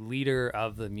is the leader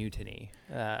of the mutiny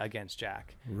against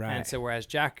Jack. Right. And so whereas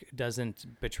Jack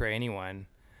doesn't betray anyone,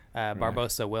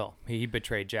 Barbossa will. He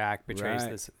betrayed Jack, betrays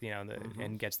this,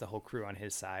 and gets the whole crew on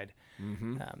his side.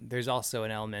 There's also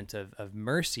an element of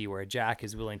mercy, where Jack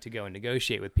is willing to go and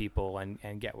negotiate with people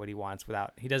and get what he wants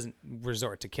he doesn't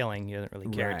resort to killing. He doesn't really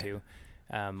care to.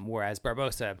 Whereas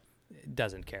Barbossa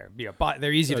doesn't care.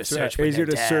 They're easy to search. Right. Easier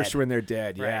to search when they're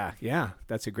dead. Right. Yeah.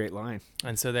 That's a great line.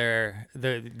 And so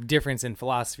the difference in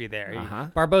philosophy there.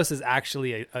 Barbossa is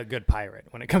actually a good pirate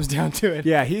when it comes down to it.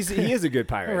 Yeah, he is a good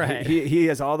pirate. Right. He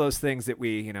has all those things that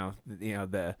we,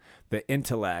 the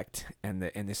intellect and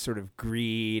this sort of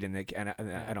greed and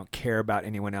I don't care about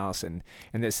anyone else and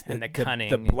the cunning,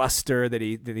 the bluster that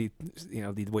he the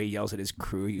way he yells at his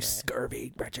crew, you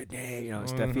scurvy wretched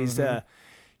stuff.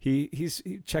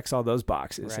 He checks all those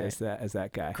boxes as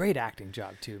that guy. Great acting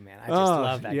job too, man. I just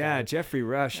love that guy. Yeah, Jeffrey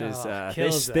Rush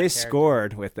is they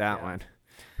scored with that one.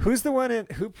 Who's the one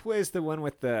who plays the one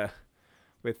with the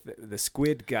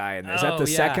squid guy? And is that the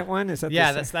second one? Is that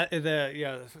that's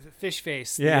the fish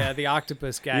face? The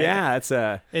octopus guy. Yeah,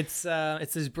 it's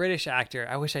this British actor.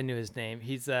 I wish I knew his name.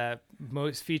 He's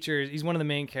he's one of the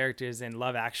main characters in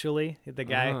Love Actually. The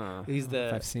guy.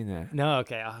 I've seen that. No,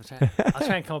 okay. I'll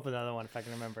try and come up with another one if I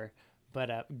can remember.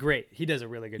 But great, he does a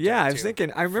really good job. Yeah, I was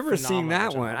thinking. I remember seeing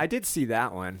that one. I did see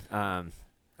that one.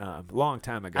 Long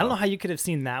time ago. I don't know how you could have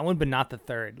seen that one, but not the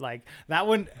third. Like that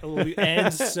one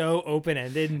ends so open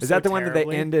ended. Is that the one that they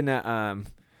end in a?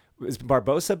 Is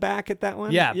Barbossa back at that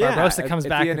one? Yeah, Barbossa comes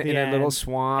back in a little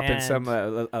swamp and some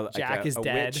Jack is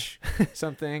dead. Witch,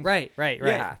 something. Right.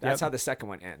 Yeah, that's how the second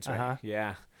one ends. Right?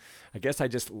 Yeah. I guess I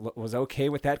just was okay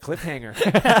with that cliffhanger.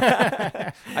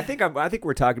 I think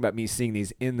we're talking about me seeing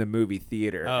these in the movie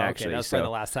theater. Oh, actually, okay. That was probably the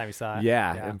last time you saw it.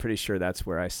 Yeah, I'm pretty sure that's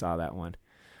where I saw that one.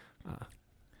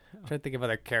 I'm trying to think of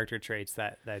other character traits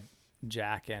that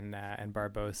Jack and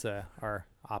Barbossa are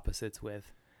opposites with.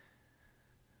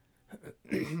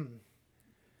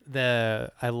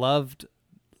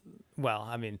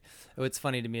 What's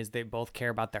funny to me is they both care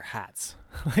about their hats.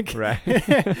 Right.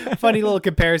 Funny little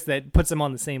comparison that puts them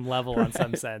on the same level in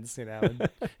some sense,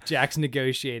 Jack's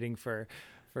negotiating for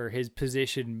his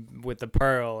position with the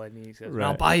pearl, and he says,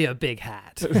 "I'll buy you a big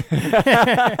hat."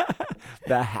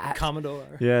 The hat,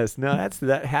 Commodore. Yes, no,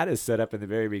 that hat is set up in the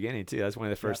very beginning too. That's one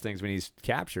of the first things when he's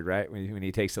captured, right? When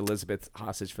he takes Elizabeth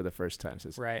hostage for the first time,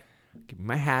 says, "Right, give me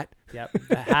my hat." Yep,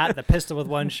 the hat, the pistol with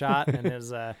one shot, and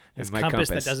his compass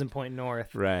that doesn't point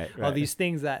north. Right. All these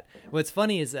things that. What's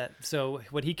funny is that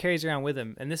what he carries around with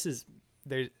him, and this is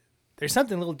there's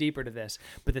something a little deeper to this,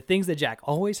 but the things that Jack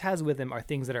always has with him are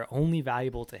things that are only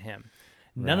valuable to him.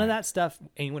 None of that stuff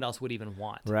anyone else would even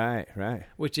want. Right.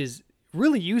 Which is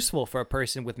really useful for a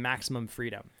person with maximum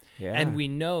freedom. Yeah. And we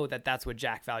know that that's what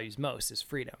Jack values most is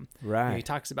freedom. Right. And he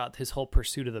talks about his whole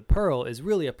pursuit of the pearl is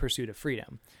really a pursuit of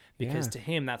freedom, because to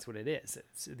him, that's what it is.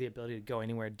 It's the ability to go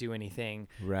anywhere, do anything.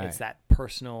 Right. It's that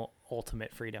personal,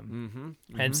 ultimate freedom.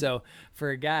 And so for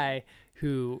a guy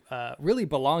who really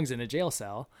belongs in a jail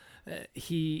cell,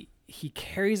 he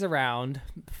carries around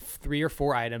 3 or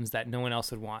 4 items that no one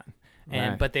else would want.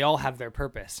 But they all have their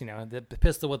purpose. The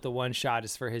pistol with the one shot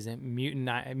is for his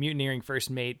mutineering first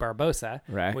mate Barbossa,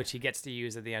 which he gets to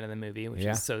use at the end of the movie, which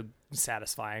is so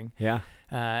satisfying. Yeah.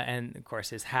 And of course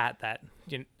his hat that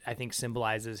I think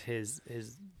symbolizes his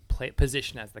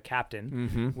position as the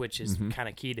captain, which is kind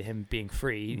of key to him being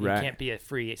free. He can't be a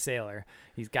free sailor.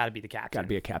 He's got to be the captain. Got to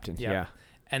be a captain. Yeah.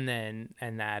 And then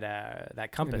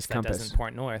that compass that doesn't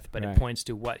point north, but it points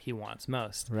to what he wants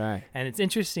most. Right. And it's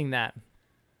interesting that,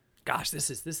 gosh, this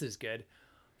is good.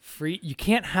 You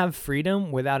can't have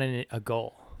freedom without a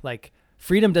goal. Like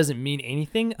freedom doesn't mean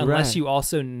anything unless you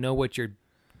also know what you're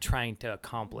trying to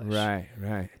accomplish.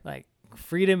 Right. Like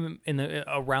freedom in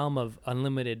a realm of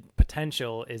unlimited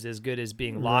potential is as good as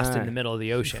being lost in the middle of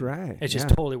the ocean. Right. It's just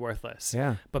totally worthless.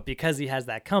 Yeah. But because he has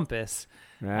that compass,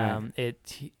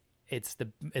 it's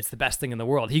the best thing in the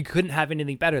world. He couldn't have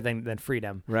anything better than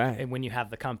freedom. Right. And when you have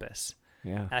the compass.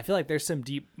 Yeah. And I feel like there's some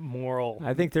deep moral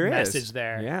message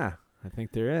there. Yeah. I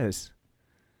think there is.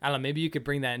 I don't know, maybe you could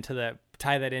bring that into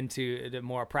tie that into the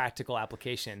more practical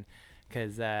application,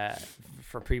 because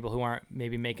for people who aren't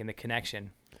maybe making the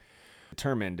connection.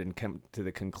 Determined and come to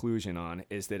the conclusion on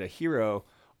is that a hero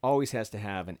always has to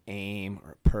have an aim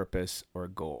or a purpose or a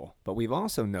goal. But we've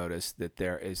also noticed that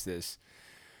there is this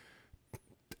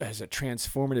as a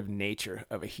transformative nature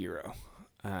of a hero.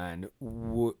 And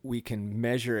we can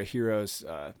measure a hero's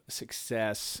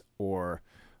success or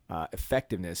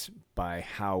effectiveness by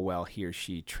how well he or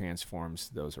she transforms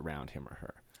those around him or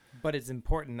her. But it's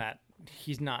important that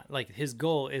he's not, like, his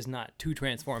goal is not to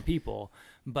transform people,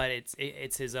 but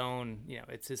it's his own,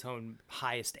 it's his own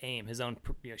highest aim, his own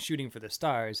shooting for the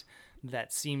stars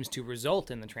that seems to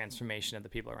result in the transformation of the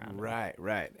people around him.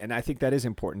 Right. And I think that is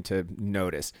important to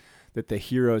notice, that the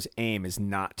hero's aim is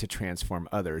not to transform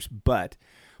others, but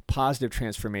positive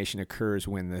transformation occurs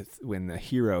when the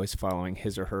hero is following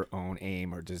his or her own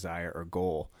aim or desire or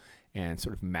goal, and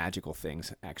sort of magical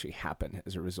things actually happen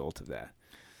as a result of that.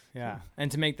 Yeah, and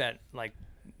to make that like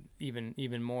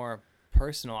even more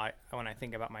personal, when I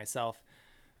think about myself,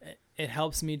 it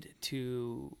helps me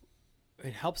to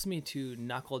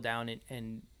knuckle down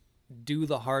and do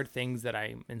the hard things that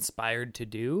I'm inspired to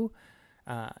do,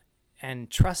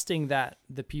 and trusting that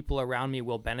the people around me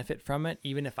will benefit from it,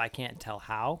 even if I can't tell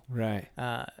how. Right.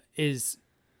 Is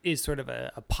sort of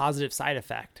a positive side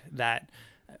effect that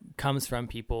comes from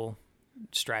people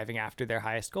striving after their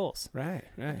highest goals. Right.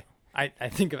 I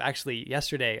think of actually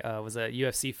yesterday was a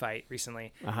UFC fight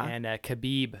recently, and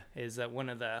Khabib is one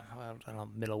of the I don't know,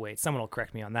 middleweights. Someone will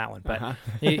correct me on that one, but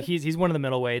he's one of the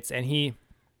middleweights, and he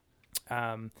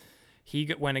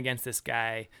went against this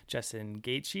guy Justin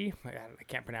Gaethje. I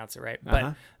can't pronounce it right,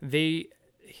 but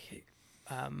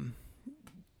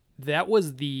that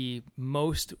was the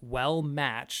most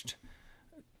well-matched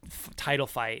title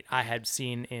fight I had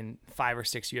seen in 5 or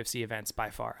 6 UFC events by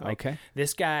far.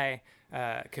 This guy,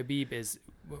 Khabib, is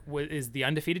the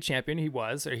undefeated champion.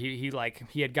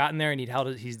 He had gotten there and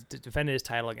he's defended his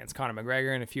title against Conor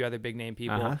McGregor and a few other big name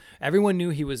people. Everyone knew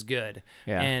he was good.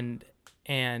 Yeah.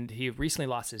 And he recently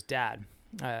lost his dad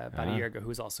about a year ago, who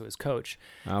was also his coach.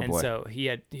 So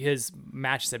his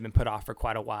matches had been put off for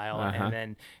quite a while. And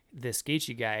then this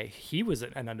Gaethje guy, he was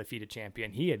an undefeated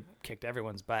champion. He had kicked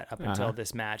everyone's butt up until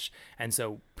this match. And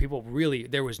so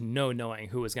there was no knowing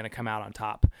who was going to come out on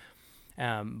top.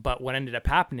 But what ended up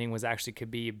happening was actually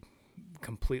Khabib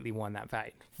completely won that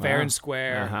fight. Fair and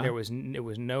square. It was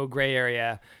no gray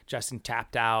area. Justin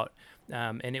tapped out.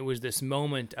 And it was this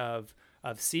moment of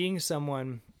seeing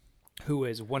someone who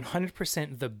is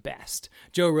 100% the best.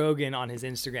 Joe Rogan on his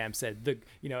Instagram said,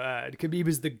 Khabib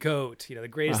is the GOAT, the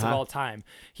greatest of all time.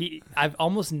 I've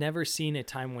almost never seen a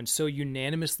time when so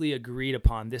unanimously agreed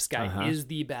upon this guy is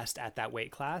the best at that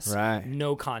weight class. Right.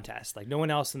 No contest. Like no one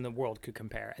else in the world could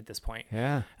compare at this point.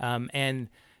 Yeah. And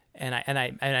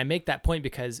I make that point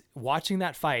because watching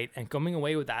that fight and coming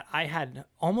away with that, I had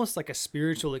almost like a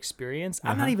spiritual experience.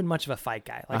 I'm not even much of a fight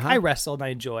guy. Like I wrestled and I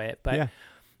enjoy it,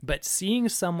 but seeing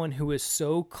someone who is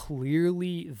so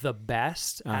clearly the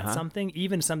best at something,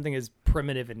 even something as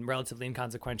primitive and relatively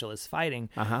inconsequential as fighting,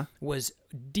 was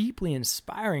deeply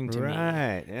inspiring to me.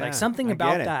 Yeah. Like something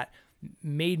about that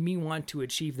made me want to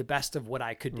achieve the best of what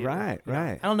I could do. Right.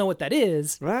 I don't know what that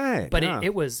is. Right. But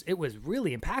it was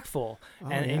really impactful.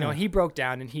 He broke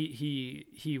down and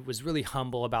he was really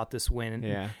humble about this win.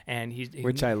 And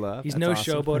which I love. He's no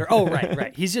showboater. Oh,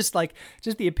 right. He's just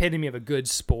the epitome of a good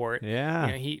sport. Yeah.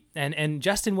 And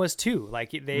Justin was too. Like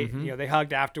they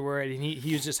hugged afterward, and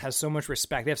he just has so much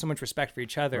respect. They have so much respect for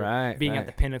each other, being at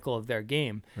the pinnacle of their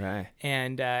game. Right.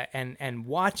 And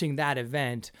watching that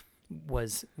event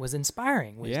was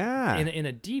inspiring, in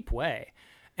a deep way,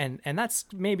 and that's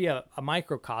maybe a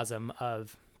microcosm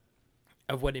of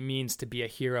what it means to be a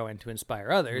hero and to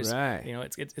inspire others. Right.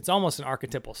 It's almost an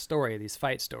archetypal story, these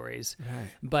fight stories.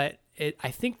 Right. But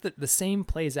I think that the same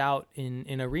plays out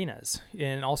in arenas,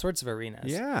 in all sorts of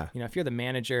arenas. Yeah. If you're the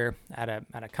manager at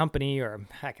a company, or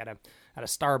heck at a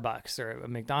Starbucks or a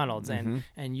McDonald's, and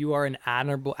you are an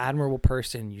admirable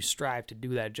person, you strive to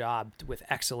do that job with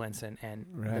excellence and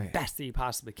the best that you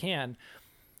possibly can.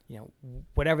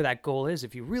 Whatever that goal is,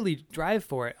 if you really drive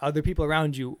for it, other people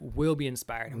around you will be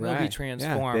inspired and will be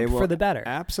transformed for the better.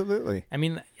 Absolutely. I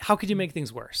mean, how could you make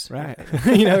things worse? Right.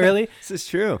 Really? This is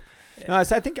true. No, I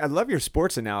think I love your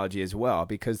sports analogy as well,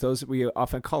 because those, we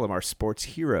often call them our sports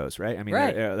heroes, right? I mean,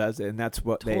 that's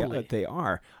what they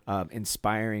are,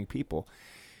 inspiring people.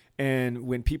 And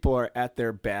when people are at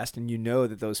their best, and you know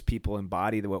that those people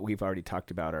embody what we've already talked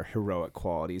about are heroic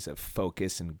qualities of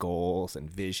focus and goals and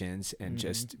visions and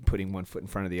just putting one foot in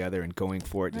front of the other and going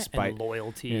for it despite and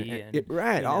loyalty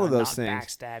all of those things,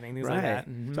 backstabbing, things like that.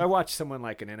 So I watch someone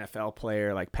like an NFL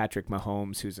player like Patrick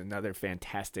Mahomes, who's another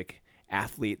fantastic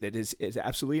athlete that is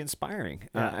absolutely inspiring.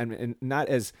 And not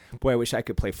as, boy, I wish I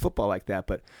could play football like that,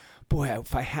 but boy,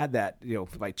 if I had that,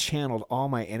 if I channeled all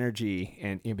my energy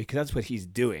and because that's what he's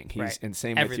doing. And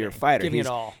same with your fighter. Giving it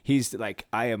all. He's like,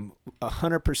 I am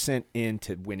 100%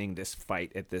 into winning this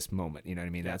fight at this moment. You know what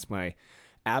I mean? Yeah. That's my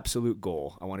absolute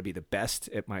goal. I want to be the best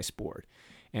at my sport.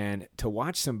 And to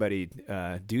watch somebody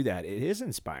do that, it is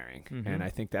inspiring. And I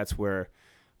think that's where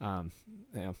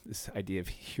this idea of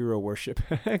hero worship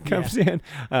comes in,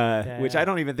 which I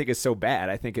don't even think is so bad.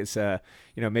 I think it's,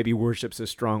 maybe worship's a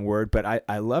strong word, but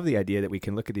I love the idea that we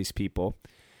can look at these people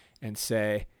and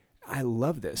say, I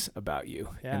love this about you,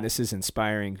 and this is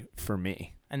inspiring for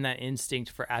me. And that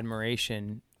instinct for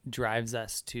admiration drives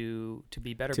us to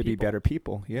be better people. To be better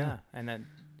people, yeah. And then,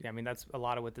 that's a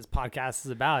lot of what this podcast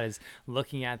is about, is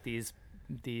looking at these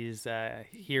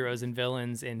heroes and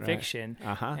villains in fiction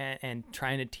and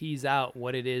trying to tease out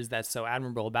what it is that's so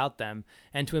admirable about them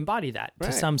and to embody that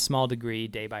to some small degree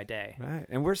day by day. Right.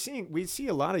 And we see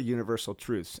a lot of universal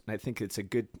truths. And I think it's a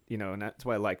good, and that's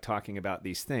why I like talking about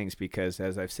these things, because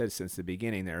as I've said since the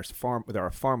beginning, there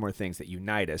are far more things that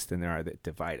unite us than there are that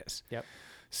divide us. Yep.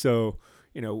 So,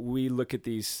 we look at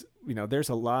these, there's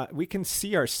a lot, we can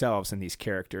see ourselves in these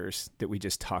characters that we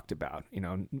just talked about,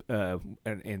 in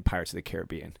Pirates of the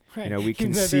Caribbean. Right. We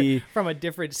can see from a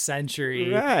different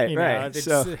century. Right.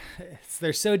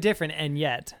 They're so different and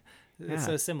yet it's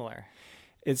so similar.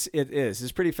 It is.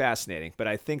 It's pretty fascinating. But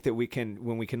I think that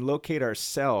when we can locate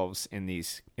ourselves in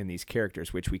these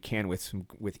characters, which we can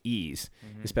with ease,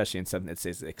 especially in something that's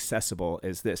as accessible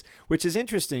as this, which is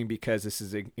interesting because this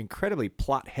is an incredibly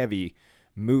plot heavy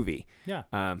movie. Yeah.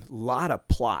 Lot of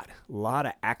plot, a lot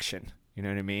of action. You know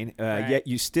what I mean? Yet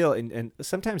you still, and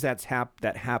sometimes that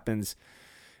happens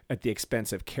at the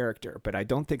expense of character, but I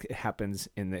don't think it happens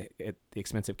at the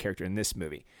expense of character in this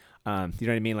movie. You know what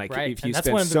I mean? Like if you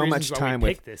spend so much time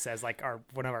with this as like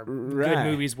one of our good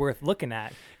movies worth looking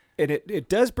at. And it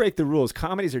does break the rules.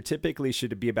 Comedies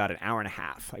should be about an hour and a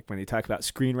half. Like when they talk about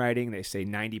screenwriting, they say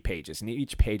 90 pages, and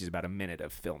each page is about a minute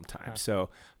of film time. So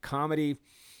comedy,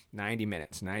 90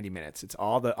 minutes. It's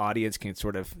all the audience can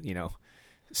sort of,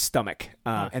 stomach.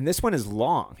 And this one is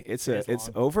long. It's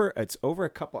over a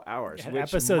couple hours. Yeah,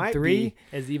 episode 3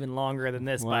 is even longer than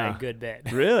this by a good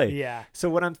bit. Really? Yeah. So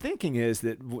what I'm thinking is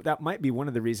that might be one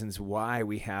of the reasons why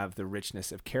we have the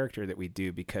richness of character that we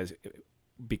do, because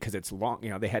it's long.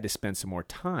 They had to spend some more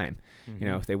time.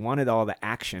 If they wanted all the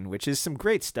action, which is some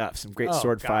great stuff, some great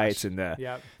sword fights, and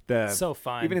the so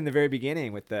fun. Even in the very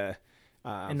beginning with the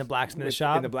in the blacksmith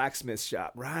shop. In the blacksmith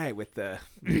shop, right? With the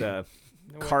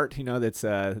cart, that's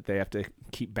they have to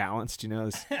keep balanced.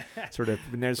 Sort of.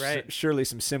 And there's surely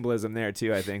some symbolism there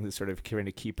too. I think that's sort of trying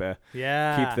to keep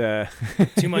the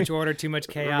too much order, too much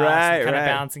chaos, kind of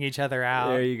balancing each other out.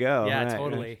 There you go. Yeah,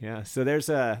 totally. Right. Yeah. So there's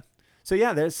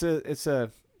it's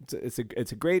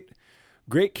a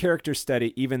great character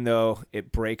study, even though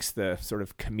it breaks the sort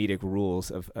of comedic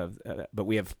rules but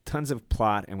we have tons of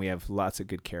plot and we have lots of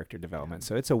good character development.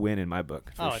 So it's a win in my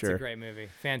book for sure. It's a great movie.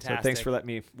 Fantastic. So thanks for letting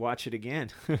me watch it again.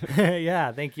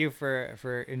 Yeah, thank you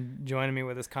for joining me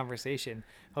with this conversation.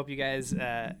 Hope you guys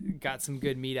got some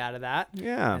good meat out of that.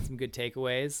 Yeah. And some good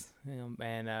takeaways,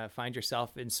 and find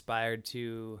yourself inspired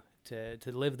to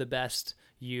live the best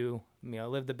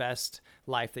live the best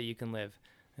life that you can live.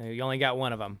 You only got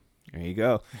one of them. There you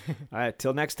go. All right.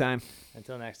 Till next time.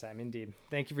 Until next time, indeed.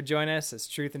 Thank you for joining us. It's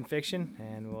Truth and Fiction,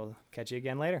 and we'll catch you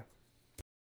again later.